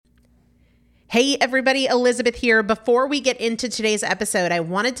Hey everybody, Elizabeth here. Before we get into today's episode, I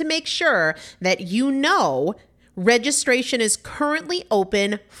wanted to make sure that you know registration is currently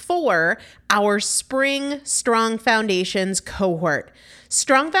open for our Spring Strong Foundations cohort.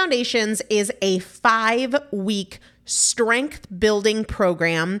 Strong Foundations is a 5-week strength building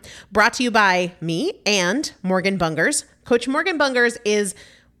program brought to you by me and Morgan Bungers. Coach Morgan Bungers is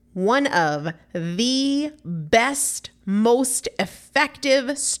one of the best, most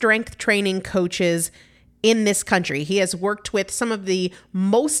effective strength training coaches in this country. He has worked with some of the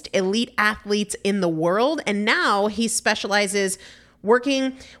most elite athletes in the world, and now he specializes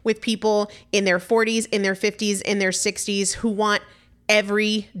working with people in their 40s, in their 50s, in their 60s who want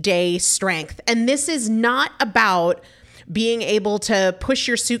everyday strength. And this is not about being able to push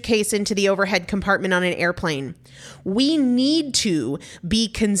your suitcase into the overhead compartment on an airplane. We need to be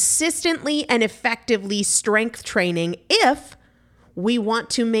consistently and effectively strength training if we want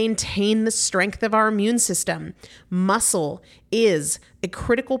to maintain the strength of our immune system. Muscle is a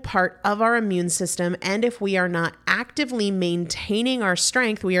critical part of our immune system, and if we are not actively maintaining our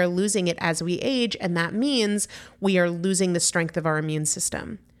strength, we are losing it as we age, and that means we are losing the strength of our immune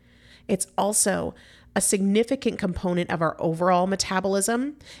system. It's also a significant component of our overall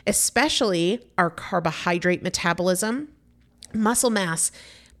metabolism, especially our carbohydrate metabolism. Muscle mass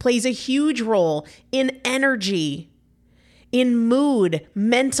plays a huge role in energy, in mood,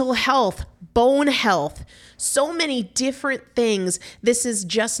 mental health, bone health, so many different things. This is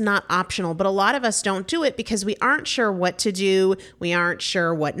just not optional, but a lot of us don't do it because we aren't sure what to do. We aren't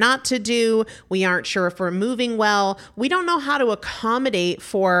sure what not to do. We aren't sure if we're moving well. We don't know how to accommodate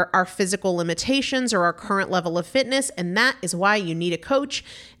for our physical limitations or our current level of fitness, and that is why you need a coach,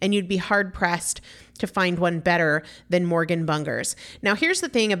 and you'd be hard-pressed to find one better than Morgan Bungers. Now, here's the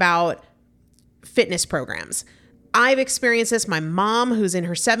thing about fitness programs. I've experienced this. My mom, who's in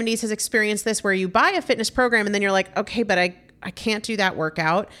her 70s, has experienced this, where you buy a fitness program and then you're like, okay, but I can't do that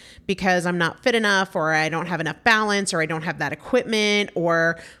workout because I'm not fit enough, or I don't have enough balance, or I don't have that equipment,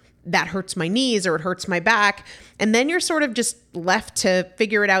 or that hurts my knees, or it hurts my back. And then you're sort of just left to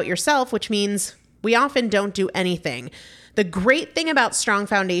figure it out yourself, which means we often don't do anything. The great thing about Strong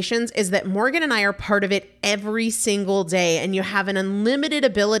Foundations is that Morgan and I are part of it every single day, and you have an unlimited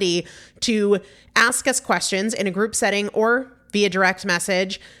ability to ask us questions in a group setting or via direct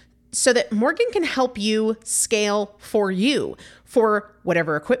message so that Morgan can help you scale for you, for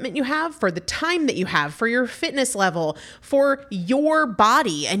whatever equipment you have, for the time that you have, for your fitness level, for your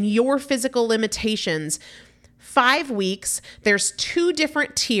body and your physical limitations. 5 weeks, there's 2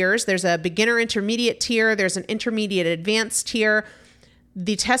 different tiers. There's a beginner intermediate tier. There's an intermediate advanced tier.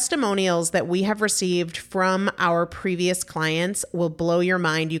 The testimonials that we have received from our previous clients will blow your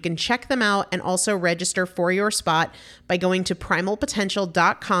mind. You can check them out and also register for your spot by going to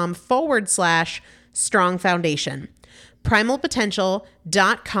primalpotential.com/strong foundation.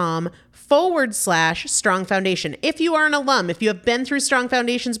 primalpotential.com/strong foundation. If you are an alum, if you have been through Strong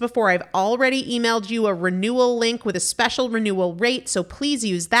Foundations before, I've already emailed you a renewal link with a special renewal rate, so please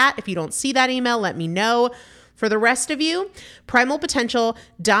use that. If you don't see that email, let me know. For the rest of you,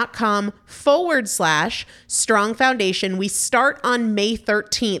 primalpotential.com/strong foundation. We start on May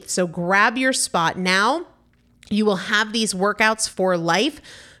 13th, so grab your spot now. You will have these workouts for life.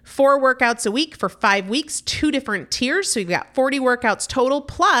 4 workouts a week for 5 weeks, 2 different tiers. So you've got 40 workouts total.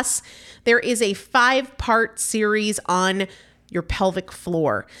 Plus, there is a 5-part series on your pelvic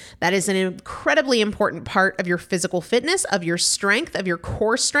floor. That is an incredibly important part of your physical fitness, of your strength, of your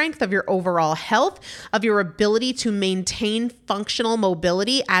core strength, of your overall health, of your ability to maintain functional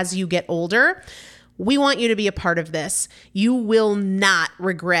mobility as you get older. We want you to be a part of this. You will not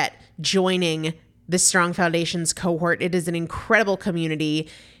regret joining the Strong Foundations cohort. It is an incredible community.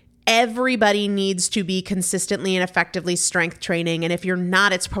 Everybody needs to be consistently and effectively strength training. And if you're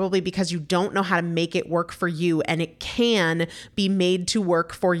not, it's probably because you don't know how to make it work for you. And it can be made to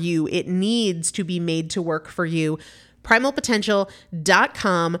work for you. It needs to be made to work for you.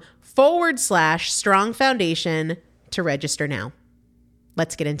 primalpotential.com/strong foundation to register now.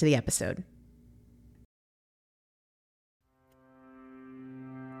 Let's get into the episode.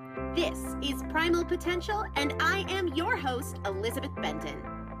 This is Primal Potential, and I am your host, Elizabeth Benton.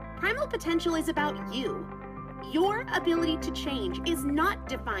 Primal Potential is about you. Your ability to change is not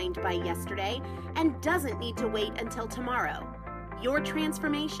defined by yesterday and doesn't need to wait until tomorrow. Your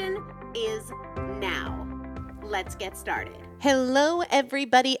transformation is now. Let's get started. Hello,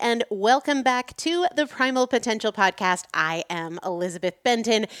 everybody, and welcome back to the Primal Potential Podcast. I am Elizabeth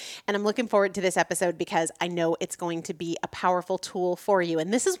Benton, and I'm looking forward to this episode because I know it's going to be a powerful tool for you.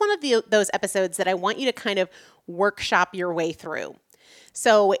 And this is one of those episodes that I want you to kind of workshop your way through.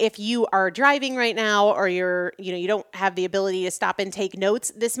 So if you are driving right now or you don't have the ability to stop and take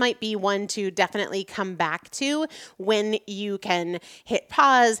notes, this might be one to definitely come back to when you can hit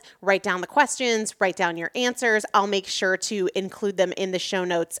pause, write down the questions, write down your answers. I'll make sure to include them in the show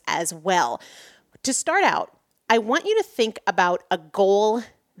notes as well. To start out, I want you to think about a goal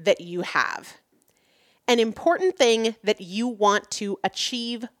that you have, an important thing that you want to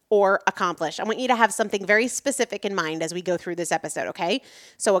achieve or accomplish. I want you to have something very specific in mind as we go through this episode, okay?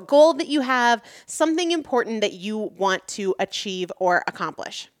 So a goal that you have, something important that you want to achieve or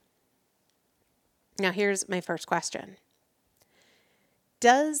accomplish. Now here's my first question.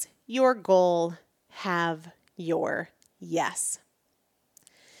 Does your goal have your yes?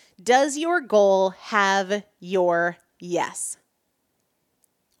 Does your goal have your yes?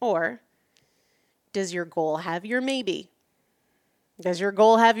 Or does your goal have your maybe? Does your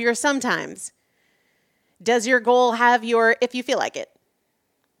goal have your sometimes? Does your goal have your if you feel like it?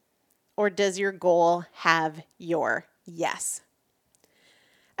 Or does your goal have your yes?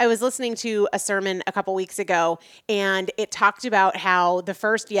 I was listening to a sermon a couple weeks ago, and it talked about how the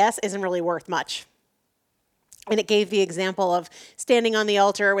first yes isn't really worth much. And it gave the example of standing on the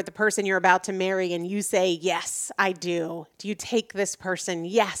altar with the person you're about to marry, and you say, yes, I do. Do you take this person?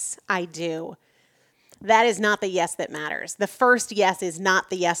 Yes, I do. That is not the yes that matters. The first yes is not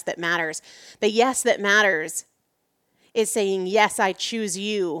the yes that matters. The yes that matters is saying, yes, I choose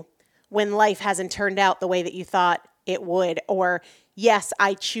you when life hasn't turned out the way that you thought it would. Or, yes,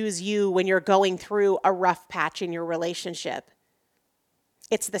 I choose you when you're going through a rough patch in your relationship.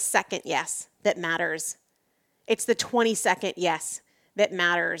 It's the second yes that matters. It's the 20-second yes that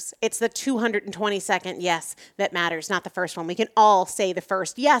matters. It's the 222nd yes that matters, not the first one. We can all say the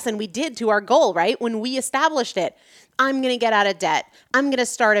first yes, and we did to our goal, right? When we established it, I'm going to get out of debt. I'm going to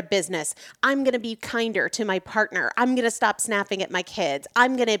start a business. I'm going to be kinder to my partner. I'm going to stop snapping at my kids.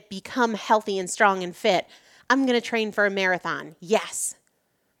 I'm going to become healthy and strong and fit. I'm going to train for a marathon. Yes.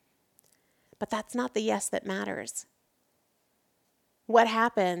 But that's not the yes that matters. What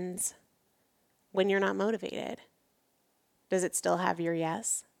happens when you're not motivated? Does it still have your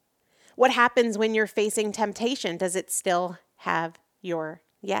yes? What happens when you're facing temptation? Does it still have your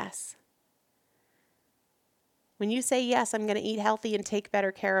yes? When you say, yes, I'm going to eat healthy and take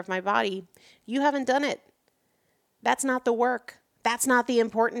better care of my body, you haven't done it. That's not the work. That's not the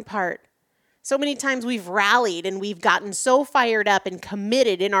important part. So many times we've rallied and we've gotten so fired up and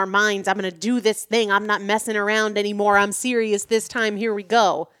committed in our minds, I'm going to do this thing. I'm not messing around anymore. I'm serious this time. Here we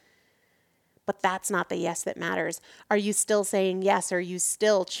go. But that's not the yes that matters. Are you still saying yes? Are you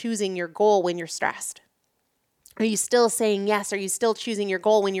still choosing your goal when you're stressed? Are you still saying yes? Are you still choosing your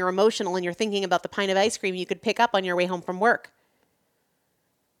goal when you're emotional and you're thinking about the pint of ice cream you could pick up on your way home from work?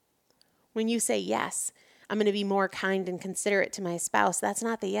 When you say yes, I'm going to be more kind and considerate to my spouse, that's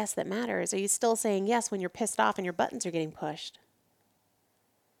not the yes that matters. Are you still saying yes when you're pissed off and your buttons are getting pushed?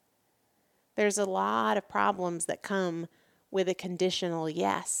 There's a lot of problems that come with a conditional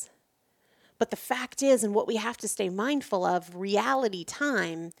yes. But the fact is, and what we have to stay mindful of, reality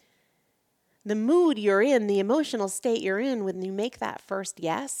time, the mood you're in, the emotional state you're in when you make that first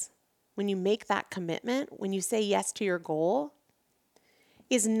yes, when you make that commitment, when you say yes to your goal,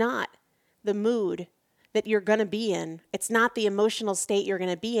 is not the mood that you're going to be in. It's not the emotional state you're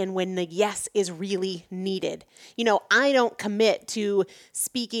going to be in when the yes is really needed. You know, I don't commit to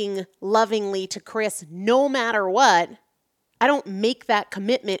speaking lovingly to Chris no matter what. I don't make that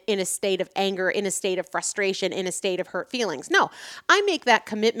commitment in a state of anger, in a state of frustration, in a state of hurt feelings. No, I make that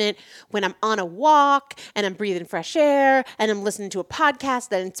commitment when I'm on a walk and I'm breathing fresh air and I'm listening to a podcast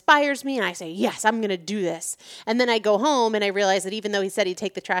that inspires me and I say, yes, I'm going to do this. And then I go home and I realize that even though he said he'd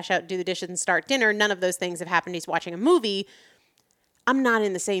take the trash out, do the dishes and start dinner, none of those things have happened. He's watching a movie. I'm not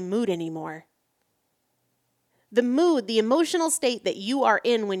in the same mood anymore. The mood, the emotional state that you are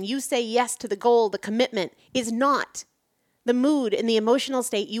in when you say yes to the goal, the commitment, is not the mood and the emotional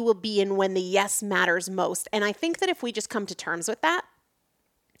state you will be in when the yes matters most. And I think that if we just come to terms with that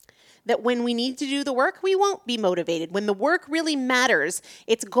when we need to do the work, we won't be motivated. When the work really matters,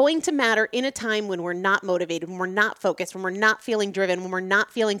 it's going to matter in a time when we're not motivated, when we're not focused, when we're not feeling driven, when we're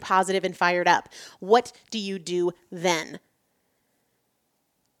not feeling positive and fired up. What do you do then?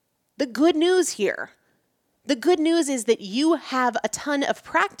 The good news here, the good news is that you have a ton of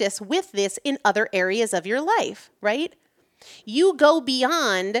practice with this in other areas of your life, right? You go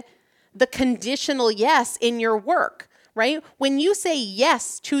beyond the conditional yes in your work, right? When you say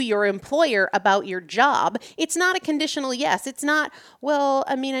yes to your employer about your job, it's not a conditional yes. It's not, well,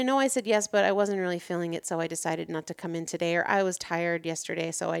 I mean, I know I said yes, but I wasn't really feeling it, so I decided not to come in today, or I was tired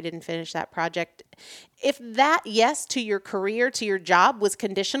yesterday, so I didn't finish that project. If that yes to your career, to your job was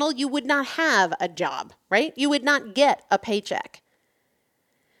conditional, you would not have a job, right? You would not get a paycheck.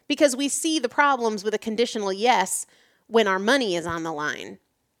 Because we see the problems with a conditional yes when our money is on the line,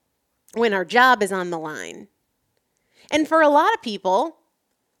 when our job is on the line. And for a lot of people,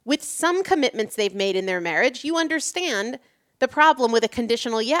 with some commitments they've made in their marriage, you understand the problem with a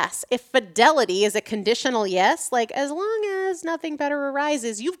conditional yes. If fidelity is a conditional yes, like as long as nothing better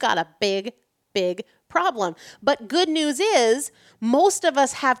arises, you've got a big, big problem. But good news is most of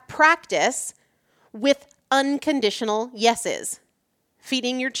us have practice with unconditional yeses.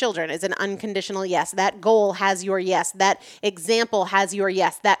 Feeding your children is an unconditional yes. That goal has your yes. That example has your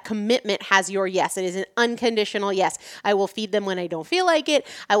yes. That commitment has your yes. It is an unconditional yes. I will feed them when I don't feel like it.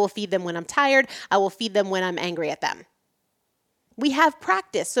 I will feed them when I'm tired. I will feed them when I'm angry at them. We have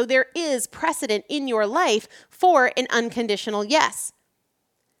practice, so there is precedent in your life for an unconditional yes.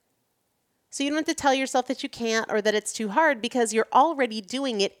 So you don't have to tell yourself that you can't or that it's too hard because you're already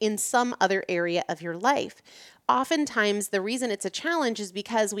doing it in some other area of your life. Oftentimes, the reason it's a challenge is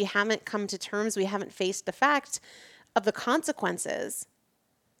because we haven't come to terms, we haven't faced the fact of the consequences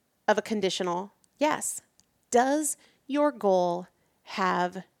of a conditional yes. Does your goal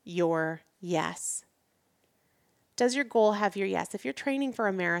have your yes? Does your goal have your yes? If you're training for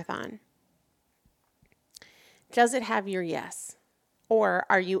a marathon, does it have your yes? Or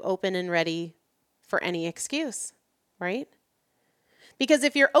are you open and ready for any excuse, right? Because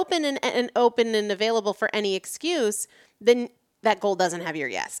if you're open and available for any excuse, then that goal doesn't have your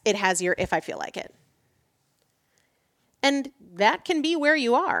yes. It has your if I feel like it. And that can be where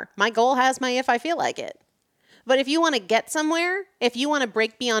you are. My goal has my if I feel like it. But if you want to get somewhere, if you want to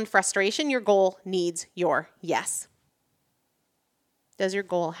break beyond frustration, your goal needs your yes. Does your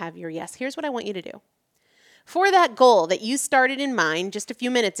goal have your yes? Here's what I want you to do. For that goal that you started in mind just a few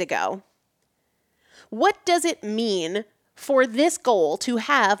minutes ago, what does it mean for this goal to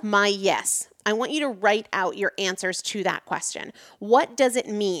have my yes? I want you to write out your answers to that question. What does it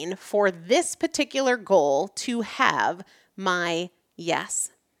mean for this particular goal to have my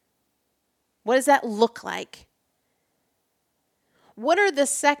yes? What does that look like? What are the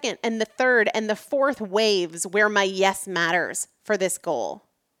second and the third and the fourth waves where my yes matters for this goal?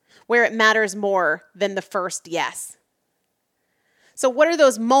 Where it matters more than the first yes? So what are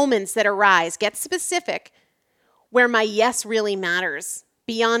those moments that arise? Get specific where my yes really matters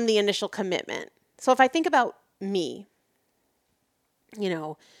beyond the initial commitment. So if I think about me,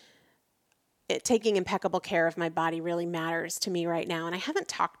 taking impeccable care of my body really matters to me right now. And I haven't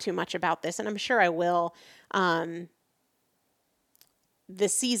talked too much about this, and I'm sure I will. The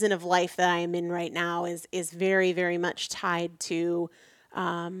season of life that I am in right now is very, very much tied to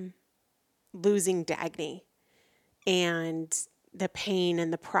losing Dagny and the pain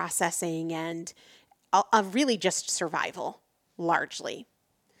and the processing and really just survival, largely.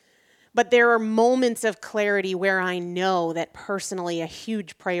 But there are moments of clarity where I know that personally a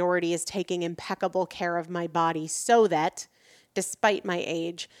huge priority is taking impeccable care of my body so that, despite my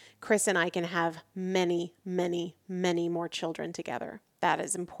age, Chris and I can have many, many, many more children together. That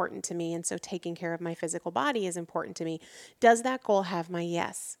is important to me, and so taking care of my physical body is important to me. Does that goal have my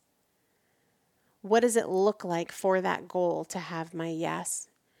yes? What does it look like for that goal to have my yes?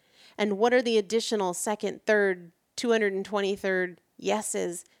 And what are the additional second, third, 223rd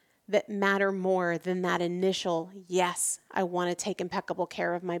yeses that matter more than that initial yes? I want to take impeccable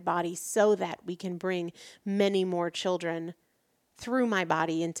care of my body so that we can bring many more children through my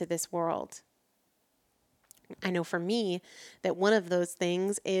body into this world. I know for me that one of those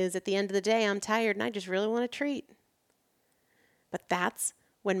things is at the end of the day, I'm tired and I just really want a treat. But that's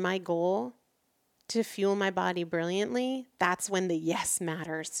when my goal to fuel my body brilliantly, that's when the yes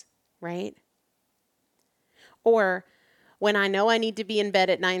matters, right? Or when I know I need to be in bed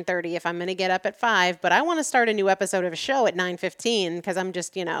at 9:30 if I'm going to get up at 5, but I want to start a new episode of a show at 9:15 because I'm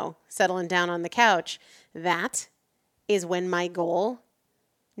just, settling down on the couch. That is when my goal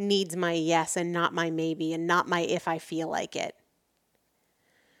needs my yes and not my maybe and not my if I feel like it.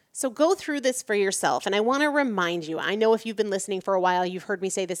 So go through this for yourself. And I want to remind you, I know if you've been listening for a while, you've heard me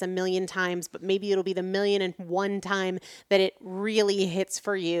say this a million times, but maybe it'll be the 1,000,001 time that it really hits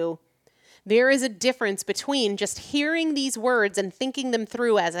for you. There is a difference between just hearing these words and thinking them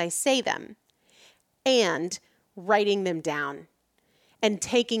through as I say them and writing them down and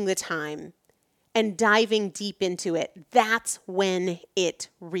taking the time and diving deep into it. That's when it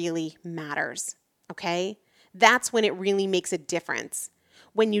really matters, okay? That's when it really makes a difference.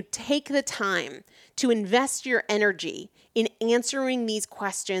 When you take the time to invest your energy in answering these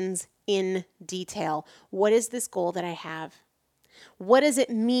questions in detail. What is this goal that I have? What does it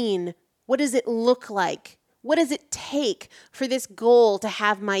mean? What does it look like? What does it take for this goal to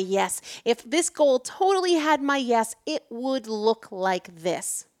have my yes? If this goal totally had my yes, it would look like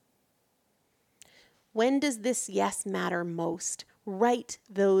this. When does this yes matter most? Write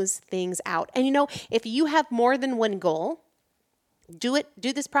those things out. And if you have more than one goal, do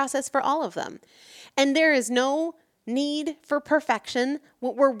this process for all of them. And there is no need for perfection.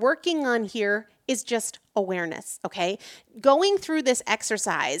 What we're working on here is just awareness, okay? Going through this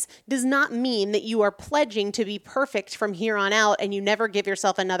exercise does not mean that you are pledging to be perfect from here on out and you never give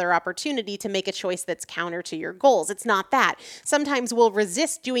yourself another opportunity to make a choice that's counter to your goals. It's not that. Sometimes we'll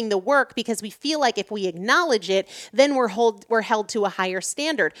resist doing the work because we feel like if we acknowledge it, then we're held to a higher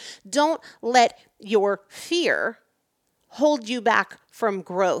standard. Don't let your fear hold you back from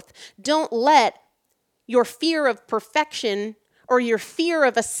growth. Don't let your fear of perfection or your fear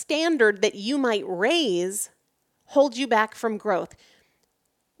of a standard that you might raise hold you back from growth.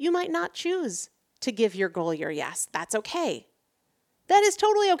 You might not choose to give your goal your yes. That's okay. That is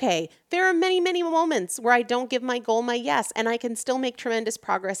totally okay. There are many, many moments where I don't give my goal my yes, and I can still make tremendous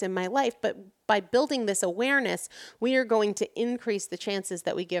progress in my life. But by building this awareness, we are going to increase the chances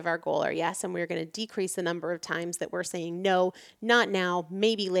that we give our goal our yes, and we're going to decrease the number of times that we're saying no, not now,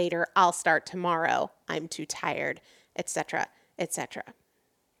 maybe later, I'll start tomorrow, I'm too tired, etc., etc.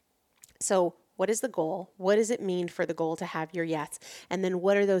 So what is the goal? What does it mean for the goal to have your yes? And then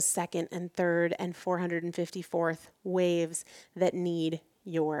what are those second and third and 454th waves that need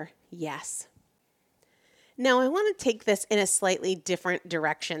your yes? Now, I want to take this in a slightly different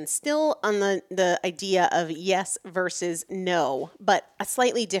direction, still on the idea of yes versus no, but a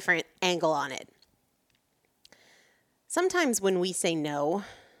slightly different angle on it. Sometimes when we say no,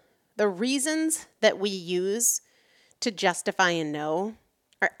 the reasons that we use to justify a no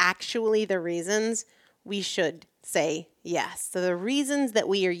are actually the reasons we should say yes. So the reasons that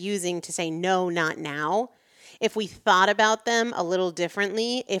we are using to say no, not now, if we thought about them a little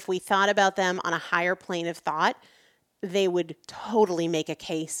differently, if we thought about them on a higher plane of thought, they would totally make a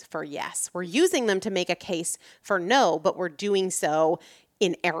case for yes. We're using them to make a case for no, but we're doing so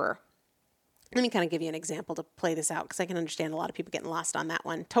in error. Let me kind of give you an example to play this out because I can understand a lot of people getting lost on that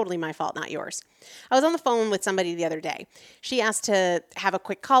one. Totally my fault, not yours. I was on the phone with somebody the other day. She asked to have a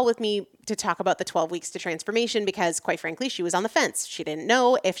quick call with me to talk about the 12 weeks to transformation because, quite frankly, she was on the fence. She didn't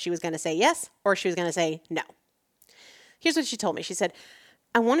know if she was going to say yes or she was going to say no. Here's what she told me. She said,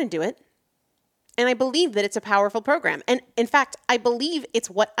 I want to do it, and I believe that it's a powerful program. And in fact, I believe it's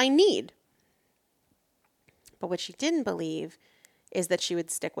what I need. But what she didn't believe is that she would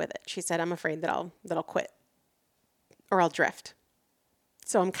stick with it. She said, I'm afraid that I'll quit or I'll drift.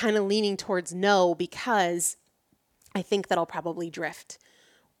 So I'm kind of leaning towards no because I think that I'll probably drift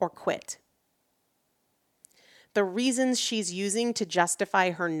or quit. The reasons she's using to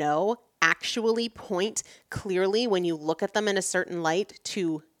justify her no actually point clearly, when you look at them in a certain light,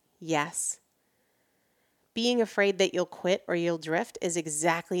 to yes. Being afraid that you'll quit or you'll drift is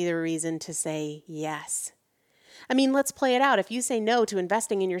exactly the reason to say yes. I mean, let's play it out. If you say no to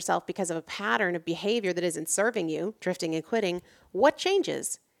investing in yourself because of a pattern of behavior that isn't serving you, drifting and quitting, what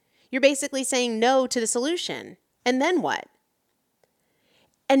changes? You're basically saying no to the solution. And then what?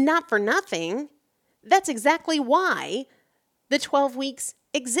 And not for nothing, that's exactly why the 12 weeks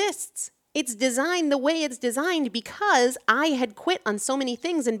exists. It's designed the way it's designed because I had quit on so many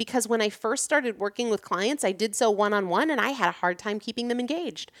things, and because when I first started working with clients, I did so one-on-one, and I had a hard time keeping them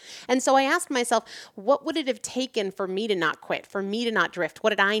engaged. And so I asked myself, what would it have taken for me to not quit, for me to not drift? What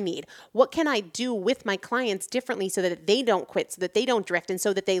did I need? What can I do with my clients differently so that they don't quit, so that they don't drift, and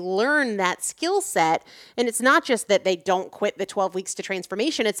so that they learn that skill set? And it's not just that they don't quit the 12 weeks to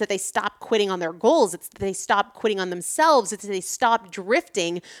transformation, it's that they stop quitting on their goals, it's that they stop quitting on themselves, it's that they stop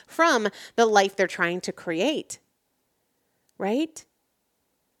drifting from the life they're trying to create, right?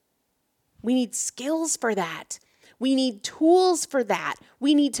 We need skills for that. We need tools for that.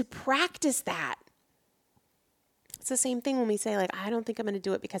 We need to practice that. It's the same thing when we say, like, I don't think I'm going to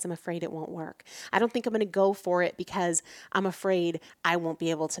do it because I'm afraid it won't work. I don't think I'm going to go for it because I'm afraid I won't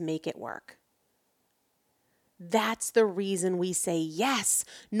be able to make it work. That's the reason we say yes,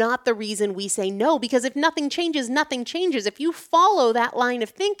 not the reason we say no, because if nothing changes, nothing changes. If you follow that line of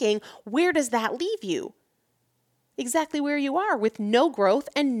thinking, where does that leave you? Exactly where you are, with no growth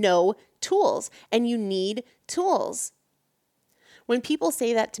and no tools, and you need tools. When people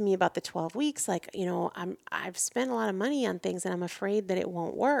say that to me about the 12 weeks, like, I've spent a lot of money on things and I'm afraid that it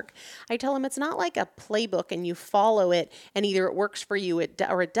won't work. I tell them it's not like a playbook and you follow it and either it works for you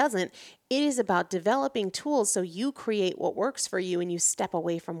or it doesn't. It is about developing tools so you create what works for you and you step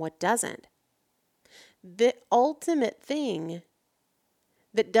away from what doesn't. The ultimate thing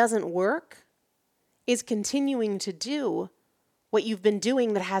that doesn't work is continuing to do what you've been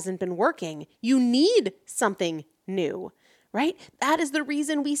doing that hasn't been working. You need something new, right? That is the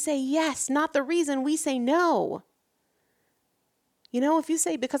reason we say yes, not the reason we say no. If you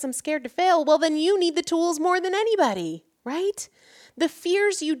say, because I'm scared to fail, well, then you need the tools more than anybody, right? The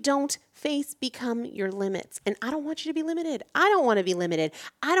fears you don't face become your limits. And I don't want you to be limited. I don't want to be limited.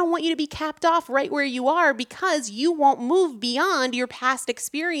 I don't want you to be capped off right where you are because you won't move beyond your past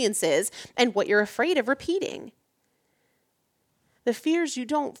experiences and what you're afraid of repeating. The fears you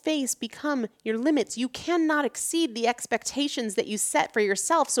don't face become your limits. You cannot exceed the expectations that you set for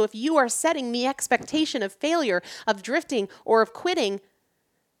yourself. So if you are setting the expectation of failure, of drifting, or of quitting,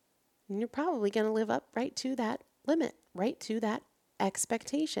 you're probably going to live up right to that limit, right to that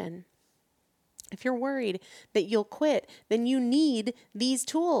expectation. If you're worried that you'll quit, then you need these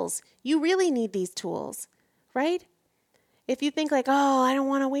tools. You really need these tools, right? If you think like, oh, I don't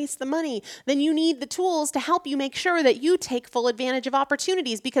want to waste the money, then you need the tools to help you make sure that you take full advantage of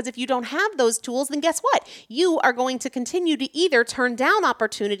opportunities. Because if you don't have those tools, then guess what? You are going to continue to either turn down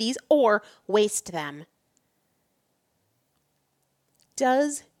opportunities or waste them.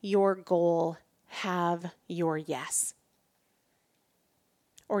 Does your goal have your yes?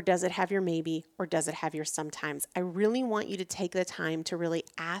 Or does it have your maybe? Or does it have your sometimes? I really want you to take the time to really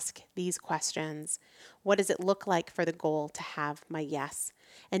ask these questions. What does it look like for the goal to have my yes?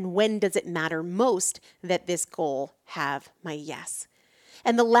 And when does it matter most that this goal have my yes?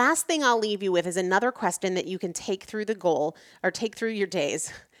 And the last thing I'll leave you with is another question that you can take through the goal or take through your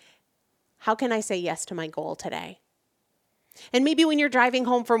days. How can I say yes to my goal today? And maybe when you're driving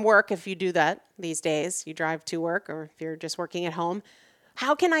home from work, if you do that these days, you drive to work, or if you're just working at home,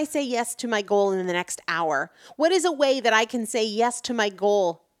 how can I say yes to my goal in the next hour? What is a way that I can say yes to my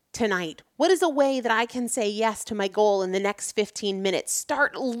goal tonight? What is a way that I can say yes to my goal in the next 15 minutes?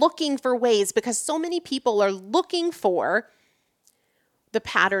 Start looking for ways, because so many people are looking for the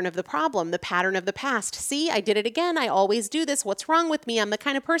pattern of the problem, the pattern of the past. See, I did it again. I always do this. What's wrong with me? I'm the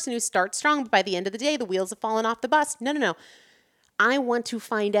kind of person who starts strong, but by the end of the day, the wheels have fallen off the bus. No. I want to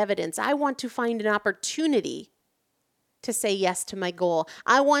find evidence. I want to find an opportunity to say yes to my goal.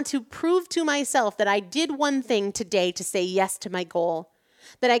 I want to prove to myself that I did one thing today to say yes to my goal,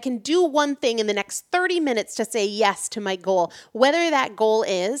 that I can do one thing in the next 30 minutes to say yes to my goal, whether that goal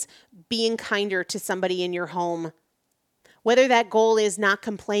is being kinder to somebody in your home, whether that goal is not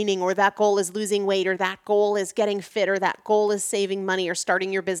complaining, or that goal is losing weight, or that goal is getting fit, or that goal is saving money or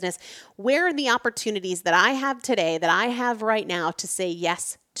starting your business. Where are the opportunities that I have today, that I have right now to say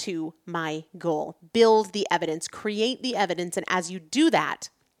yes to my goal? Build the evidence, create the evidence. And as you do that,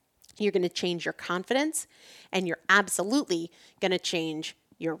 you're going to change your confidence, and you're absolutely going to change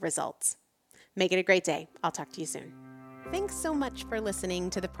your results. Make it a great day. I'll talk to you soon. Thanks so much for listening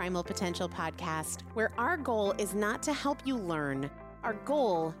to the Primal Potential Podcast, where our goal is not to help you learn. Our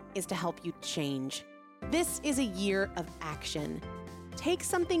goal is to help you change. This is a year of action. Take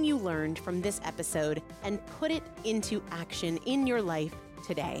something you learned from this episode and put it into action in your life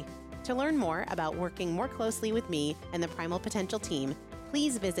today. To learn more about working more closely with me and the Primal Potential team,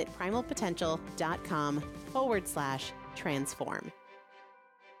 please visit primalpotential.com/transform.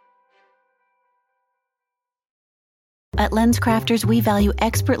 At LensCrafters, we value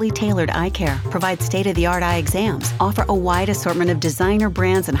expertly tailored eye care, provide state-of-the-art eye exams, offer a wide assortment of designer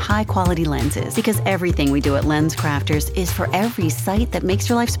brands and high-quality lenses. Because everything we do at LensCrafters is for every sight that makes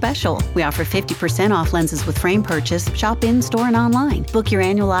your life special. We offer 50% off lenses with frame purchase. Shop in-store and online. Book your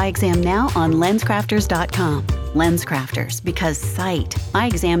annual eye exam now on LensCrafters.com. LensCrafters, because sight. Eye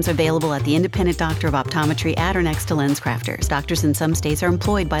exams are available at the independent doctor of optometry at or next to LensCrafters. Doctors in some states are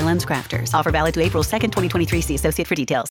employed by LensCrafters. Offer valid to April 2nd, 2023. See associate for details.